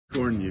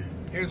You.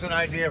 Here's an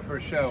idea for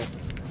a show.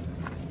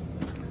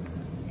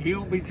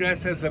 You'll be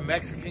dressed as a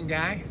Mexican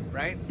guy,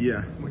 right?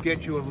 Yeah. We'll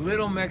get you a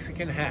little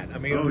Mexican hat. I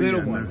mean, a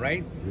little one,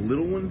 right? A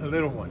little one? A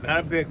little one,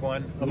 not a big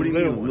one. What do you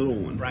mean a little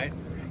one? Right?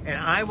 And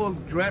I will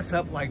dress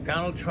up like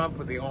Donald Trump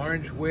with the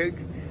orange wig,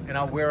 and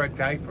I'll wear a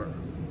diaper.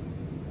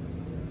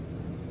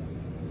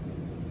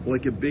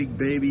 Like a big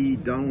baby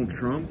Donald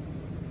Trump?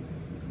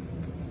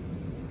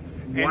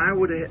 And why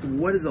would it?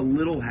 What is a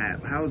little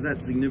hat? How is that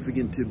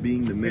significant to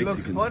being the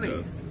Mexican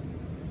stuff?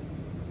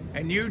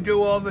 And you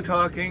do all the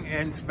talking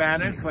in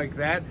Spanish like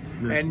that,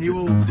 and you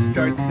will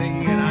start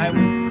singing, and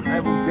I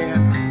will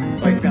dance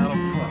like Donald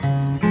Trump.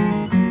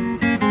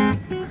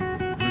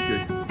 Okay.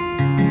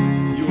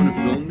 You want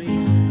to film me?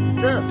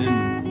 Sure.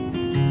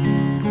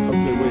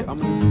 Okay, wait. I'm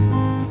gonna.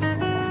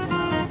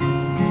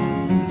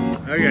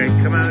 Okay,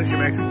 come out as your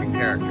Mexican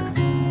character.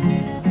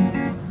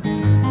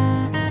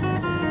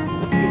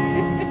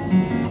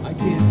 I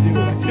can't do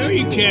it. Sure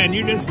you can.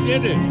 You just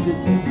did it.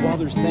 While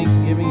there's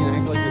Thanksgiving and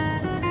act like a...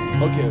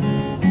 Okay.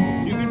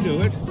 You can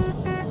do it.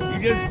 You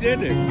just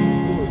did it.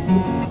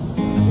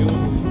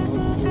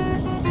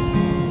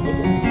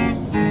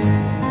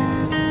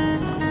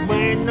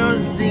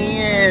 Buenos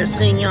días,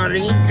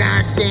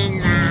 señoritas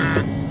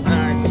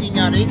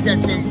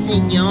señoritas and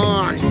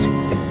señores.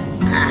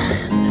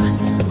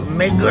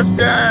 Me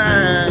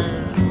gusta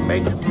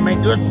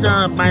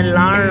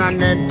bailar en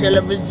la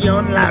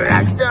televisión, la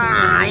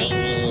raza.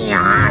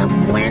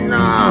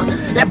 Bueno.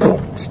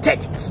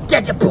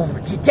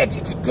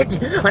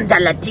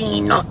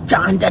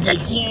 Anda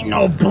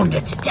latino,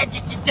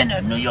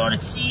 New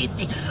York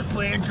City,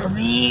 Puerto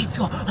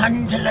Rico,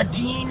 anda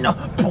latino,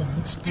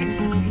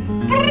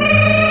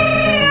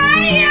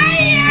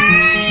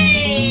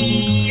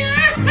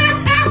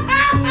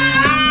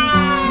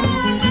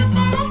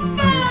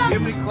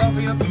 Give me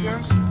coffee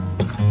upstairs.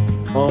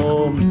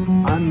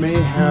 I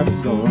may have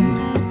some.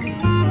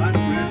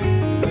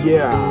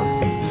 Yeah.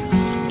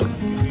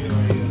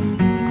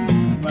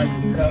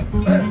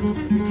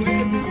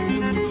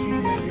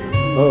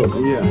 Oh,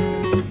 yeah.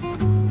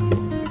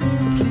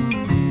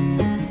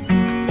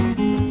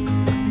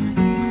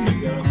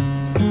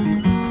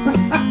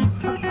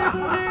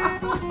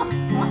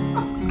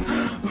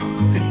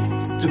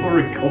 Still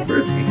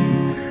recording.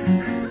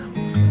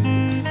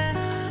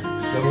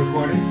 Still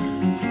recording?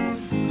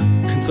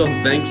 It's on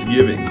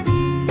Thanksgiving.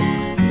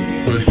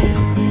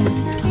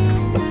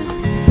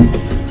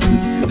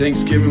 It's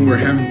Thanksgiving, we're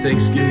having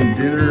Thanksgiving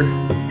dinner.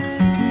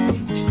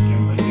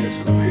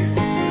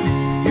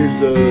 Here's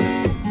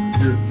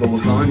the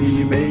lasagna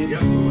you made.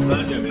 Yep,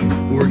 lasagna,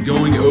 baby. We're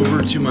going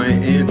over to my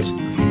Aunt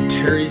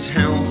Terry's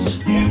house.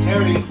 Aunt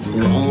Terry.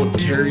 Or Aunt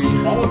Terry.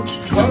 Aunt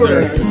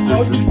Terry.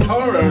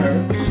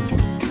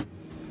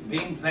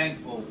 Being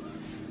thankful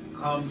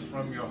comes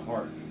from your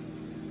heart.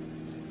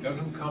 It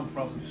doesn't come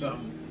from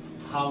some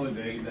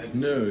holiday that's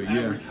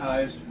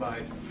advertised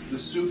by the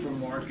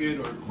supermarket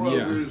or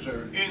Kroger's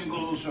or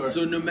Ingles or...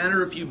 So no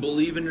matter if you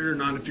believe in it or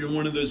not, if you're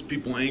one of those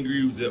people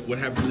angry that what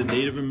happened to the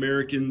Native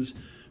Americans,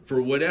 for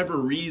whatever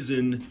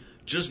reason,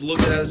 just look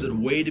at it as a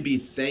way to be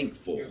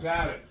thankful. You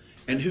got it.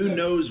 And who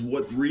knows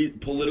what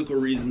political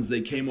reasons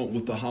they came up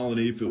with the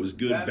holiday, if it was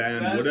good,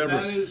 bad,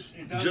 whatever.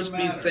 Just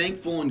be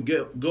thankful and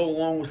go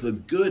along with the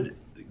good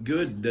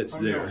that's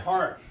from there. Your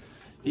heart.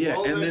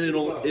 Yeah, and then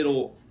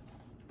it'll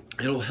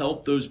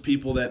help those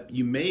people that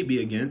you may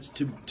be against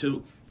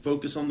to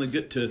focus on the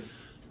good, to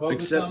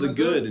accept the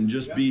good and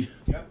just be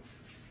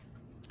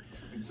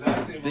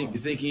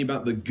thinking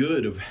about the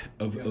good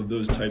of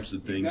those types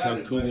of things. How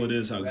cool it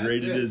is, how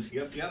great it is.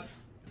 Yep.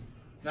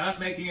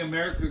 Not making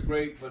America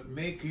great, but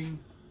making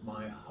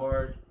my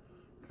heart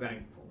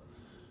thankful.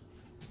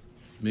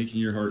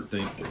 Making your heart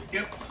thankful.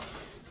 Yep.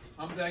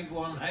 I'm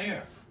thankful I'm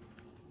here.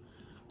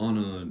 On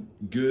a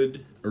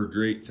good or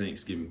great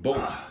Thanksgiving.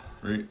 Both,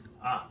 right?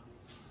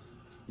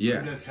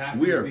 Yeah,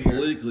 we are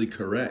politically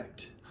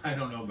correct. I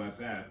don't know about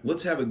that.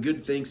 Let's have a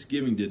good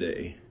Thanksgiving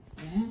today.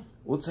 Mm-hmm.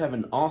 Let's have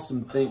an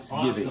awesome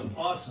Thanksgiving.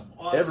 Awesome.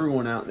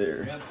 Everyone out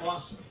there. That's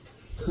awesome.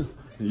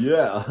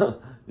 Yeah.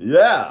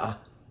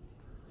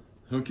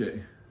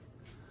 Okay.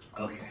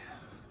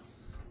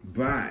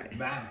 Bye.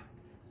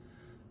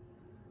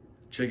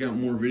 Check out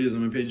more videos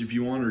on my page if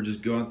you want, or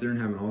just go out there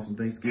and have an awesome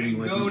Thanksgiving.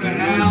 And like go we to said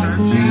Al's another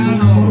time. channel.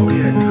 Oh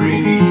yeah,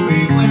 Dreamy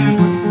Dreamland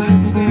with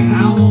Sensei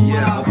Owl.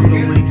 Yeah, I'll put a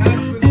link. Get in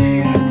touch with